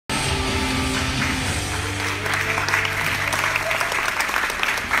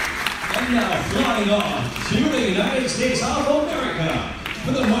Now flying off to the United States of America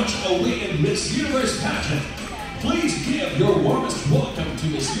for the much-awaited Miss Universe pageant. Please give your warmest welcome to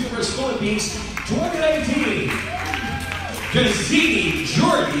Miss Universe Philippines 2019, Gazini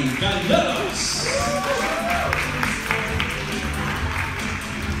Ganados.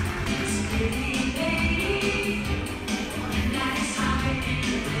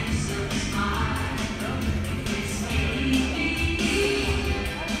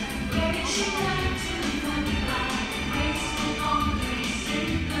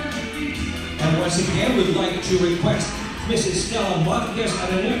 And once again, we'd like to request Mrs. Stella Montes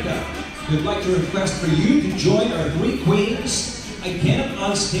Ananuka. We'd like to request for you to join our three queens again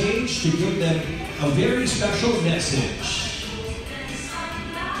on stage to give them a very special message.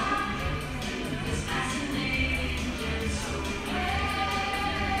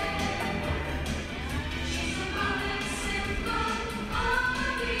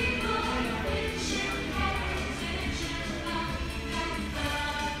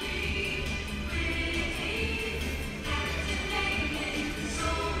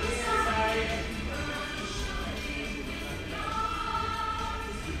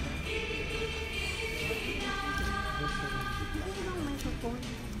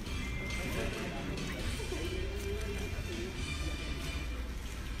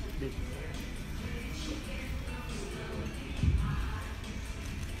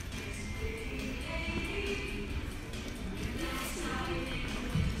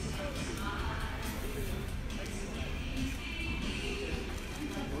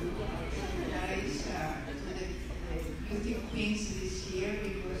 Things this year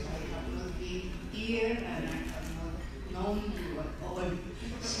because I have not been here and I have not known you at all.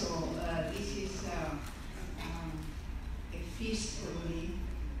 So this is a feast for me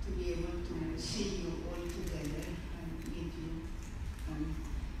to be able to see you all together and meet you and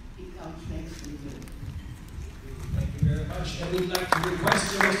become friends with you. Thank you very much. And we'd like to request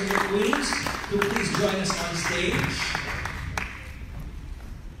the rest of the queens to please join us on stage.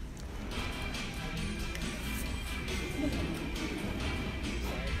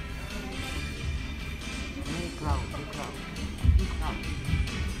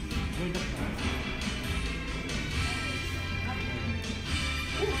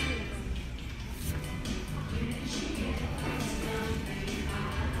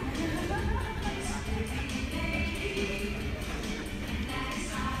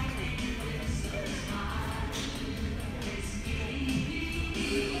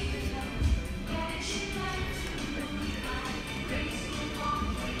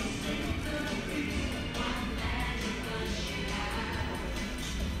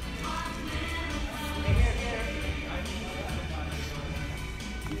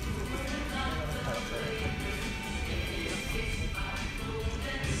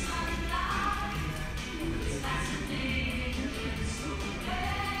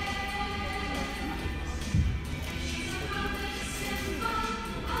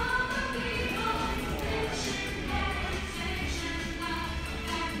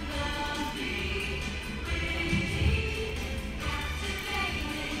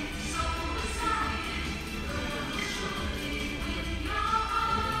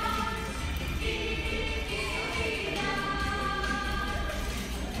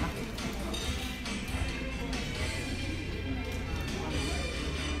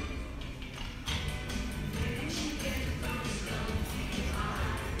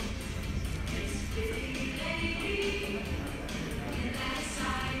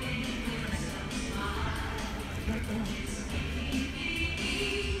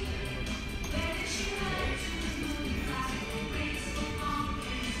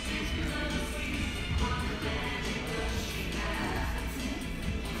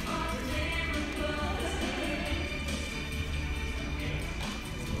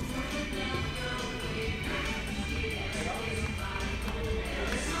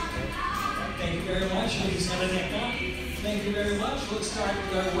 Thank you very much, Mrs. Ananuka. Thank you very much. Let's start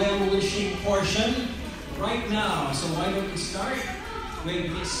with our well-wishing portion right now. So why don't we start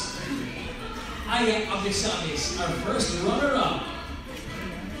with Miss Aya Abisamis, our first runner-up.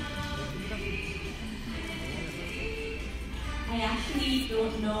 I actually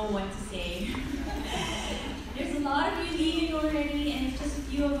don't know what to say. There's a lot of you leaving already, and it's just a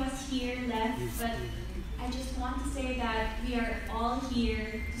few of us here left, but I just want to say that we are all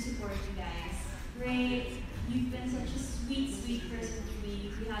here to support you guys. Ray, you've been such a sweet, sweet person to me.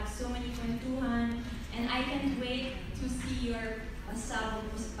 We had so many kwentuhan, and I can't wait to see your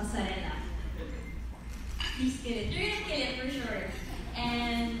pasarela. Please kill it. You're gonna kill it for sure.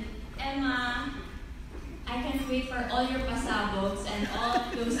 And Emma, I can't wait for all your pasabogs and all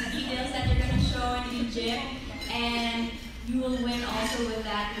those details that you're going to show in Egypt, and you will win also with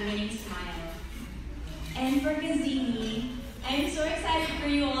that winning smile. And for Gazini, I'm so excited for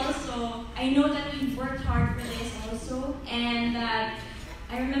you also. I know that you've worked hard for this also, and that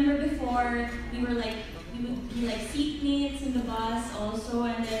I remember before we would be like seatmates in the bus also,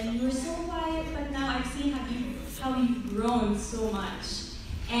 and then you were so quiet, but now I've seen how you've grown so much.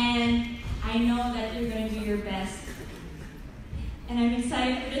 And I know that you're going to do your best. And I'm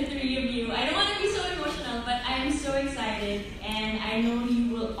excited for the three of you. I don't want to be so emotional, but I am so excited. And I know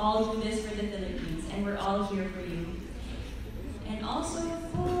you will all do this for the Philippines, and we're all here for you. And also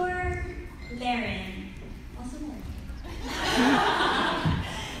for Laren. Also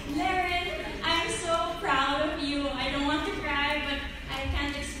Laren, I'm so proud of you. I don't want to cry, but I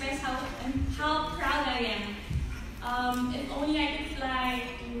can't express how proud I am. If only I could fly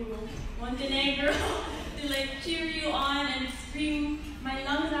to Montenegro to like cheer you on and scream my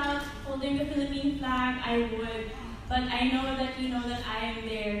lungs out holding the Philippine flag, I would. But I know that you know that I am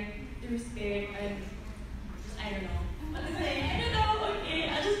there through spirit, and I don't know what to say. I don't know. Okay,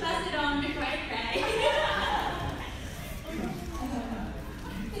 I'll just pass it on before I cry.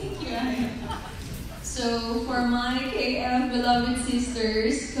 Thank you. So for my KF beloved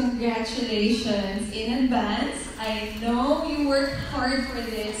sisters, congratulations in advance. I know you worked hard for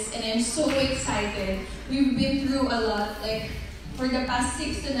this, and I'm so excited. We've been through a lot. Like for the past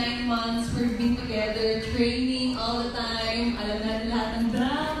 6 to 9 months, we've been together, training all the time. Alam natin lahat ng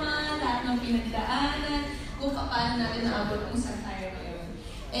drama, lahat ng pinagdaanan, kung paano natin naabot kung saan tayo ngayon.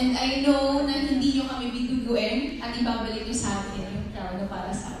 And I know na hindi nyo kami bituguin at ibabalik nyo sa atin yung crown na para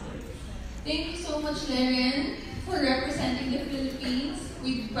sa atin. Thank you so much, Laren, for representing the Philippines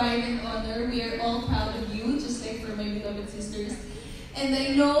with pride and honor. We are all proud of you, just like for my beloved sisters. And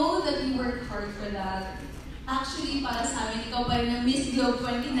I know that you worked hard for that. Actually, para sa amin, ikaw pa rin ang Miss Globe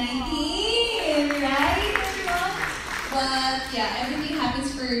 2019, right, everyone? But yeah, everything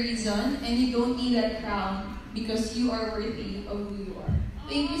happens for a reason, and you don't need that crown because you are worthy of who you are.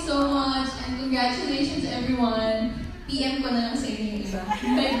 Thank you so much, and congratulations, everyone. PM ko na lang sa inyo yung iba.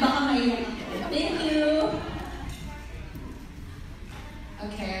 Baka mahirap. Thank you!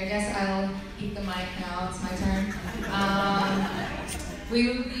 Okay, I guess I'll keep the mic now. It's my turn.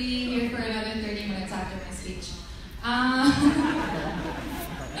 We will be here for another 30 minutes after my speech. I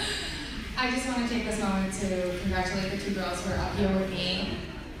just want to take this moment to congratulate the two girls who are up here with me.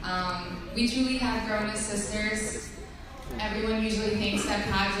 We truly have grown as sisters. Everyone usually thinks that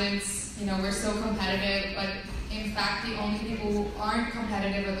pageants, you know, we're so competitive, but in fact, the only people who aren't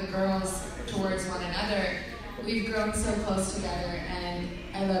competitive are the girls towards one another. We've grown so close together, and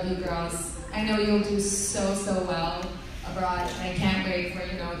I love you girls. I know you'll do so well abroad, and I can't wait for,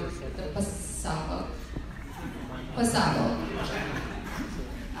 you know, the pasabog.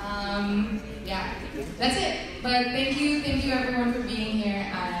 Yeah, that's it. But thank you everyone for being here,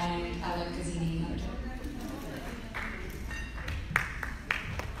 and I love Gazini.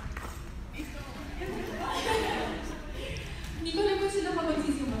 Hindi ko naman sila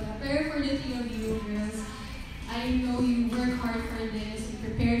kapagsisimula. Pero for the three of you girls, I know you work hard for this, you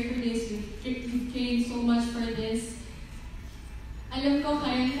prepared for this, you've trained so much for this. Alam ko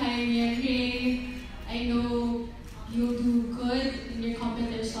kayang-kaya niya, Ray. I know you'll do good in your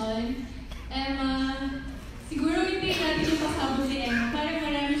competition. Emma, siguro hindi natin yung pasabog ni Emma. Parang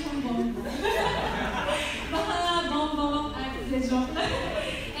marami siyang bomba. Baka bomba at the joke.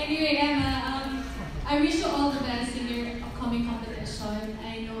 Anyway, Emma, I wish you all the best in your upcoming competition.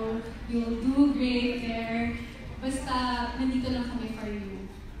 I know you'll do great there. Basta, nandito lang kami for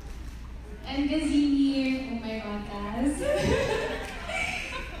you. And Gazini, oh my God, Gaz.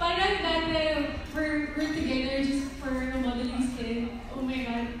 Parang dati, we're together just for a modeling stint. Oh my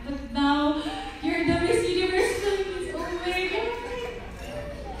God. But now, you're the Miss Universe Philippines. Oh my God.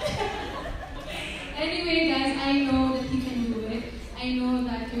 Anyway, guys, I know that you can do it. I know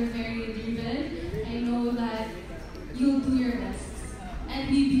that you're very driven. I know that you'll do your best. And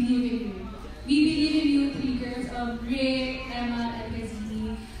we believe in you. We believe in you, three girls of Ray, Emma, and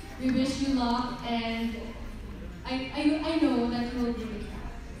Gazini. We wish you luck, and I know that you will do it.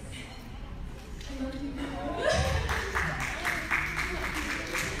 I love you.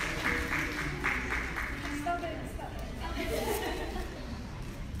 Stop it.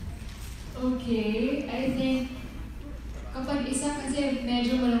 Okay, I think kapag isa kasi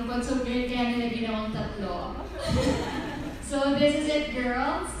medyo malungkot, so kaya nila ginawang tatlo. So this is it,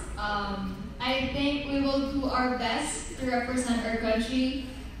 girls. I think we will do our best to represent our country.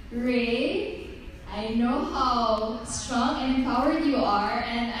 Ray, I know how strong and empowered you are,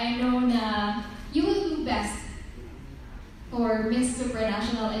 and I know na you will do best for Miss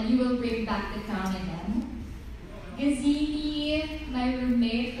Supranational, and you will bring back the crown again. Gazini, my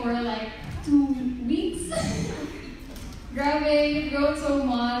roommate for like 2 weeks. Grabe, you've grown so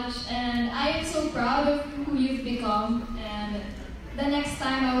much, and I am so proud of who you've become. And the next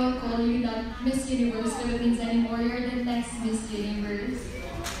time I will call you not Miss Universe Philippines anymore, you're the next Miss Universe.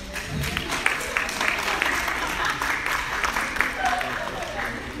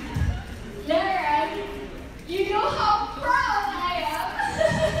 Darren, you know how proud I am!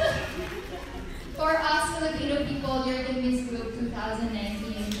 For us Filipino people, you're the Miss Group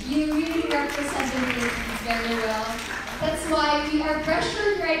 2019. You really represented it very well. That's why we are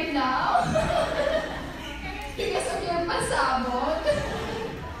pressured right now. Because of your pasabog.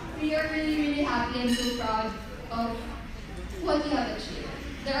 We are really, really happy and so proud of what you have achieved.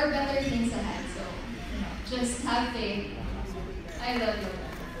 There are better things ahead, so just have faith. I love you.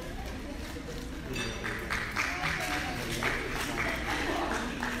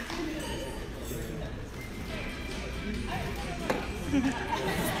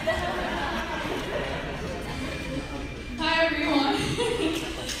 Hi everyone.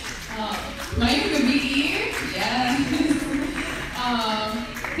 My name is BPCI. Yes.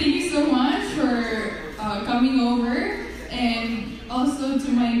 Thank you so much for coming over, and also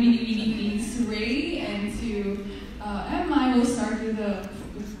to my mini queens, Ray, and to Emma. I will start with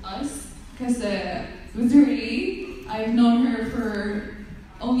us, because with Ray, I've known her for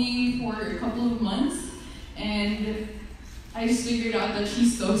only a couple of months, and I just figured out that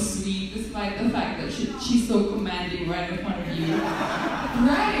she's so sweet, despite the fact that she's so commanding right in front of you.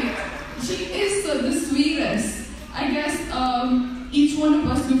 Right, she is the sweetest. I guess each one of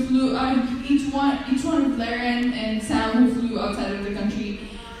us who flew, each one of Laren and Sam who flew outside of the country,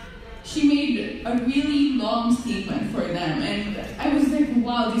 she made a really long statement for them, and I was like,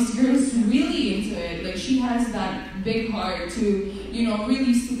 wow, this girl's really into it. Like, she has that big heart to,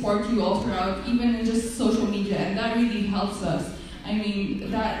 really support you all throughout, even in just social media, and that really helps us. I mean,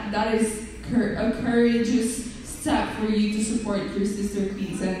 that is a courageous step for you to support your sister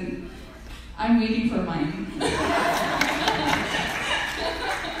queens, and I'm waiting for mine.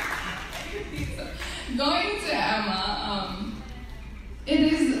 Going to Emma, it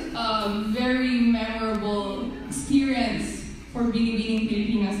is a very memorable experience for Binibining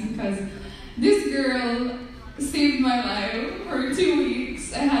Pilipinas, because this girl saved my life for 2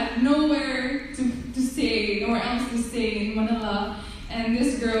 weeks. I had nowhere to stay, nowhere else to stay in Manila, and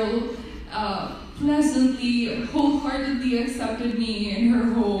this girl pleasantly, wholeheartedly accepted me in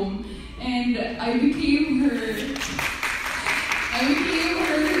her home, and I became her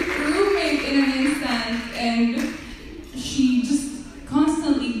roommate in an instant, and she just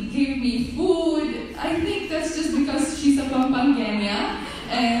constantly gave me food. I think that's just because she's a Pampangenia,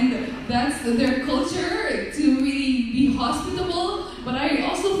 and that's their culture to really be hospitable. But I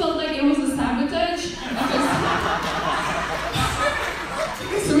also felt like it was a sabotage because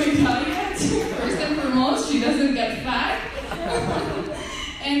my diet, first and foremost, she doesn't get fat,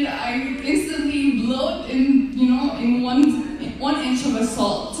 and I instantly bloat in one inch of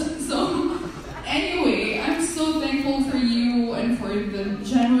salt. So anyway, I'm so thankful for you and for the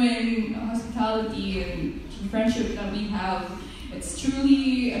genuine hospitality and friendship that we have. It's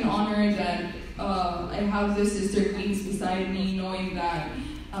truly an honor that I have this sister queens beside me, knowing that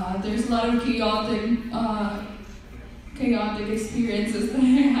there's a lot of chaotic experiences that I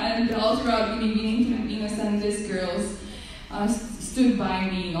had all throughout Binibining Pilipinas, and these girls stood by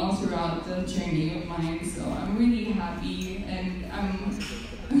me all throughout the journey of mine. So I'm really happy, and I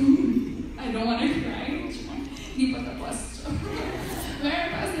don't want to cry. Di pa tapos. Very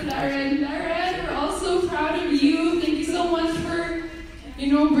fast to Darren. Darren, we're also proud of you. Thank you so much for,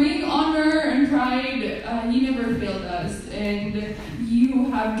 bringing honor and pride. You never failed us, and you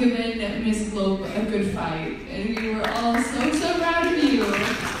have given Miss Globe a good fight, and we were all so proud of you.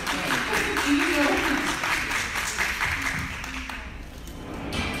 Thank you so much.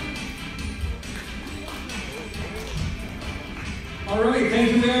 All right,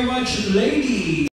 thank you very much, ladies.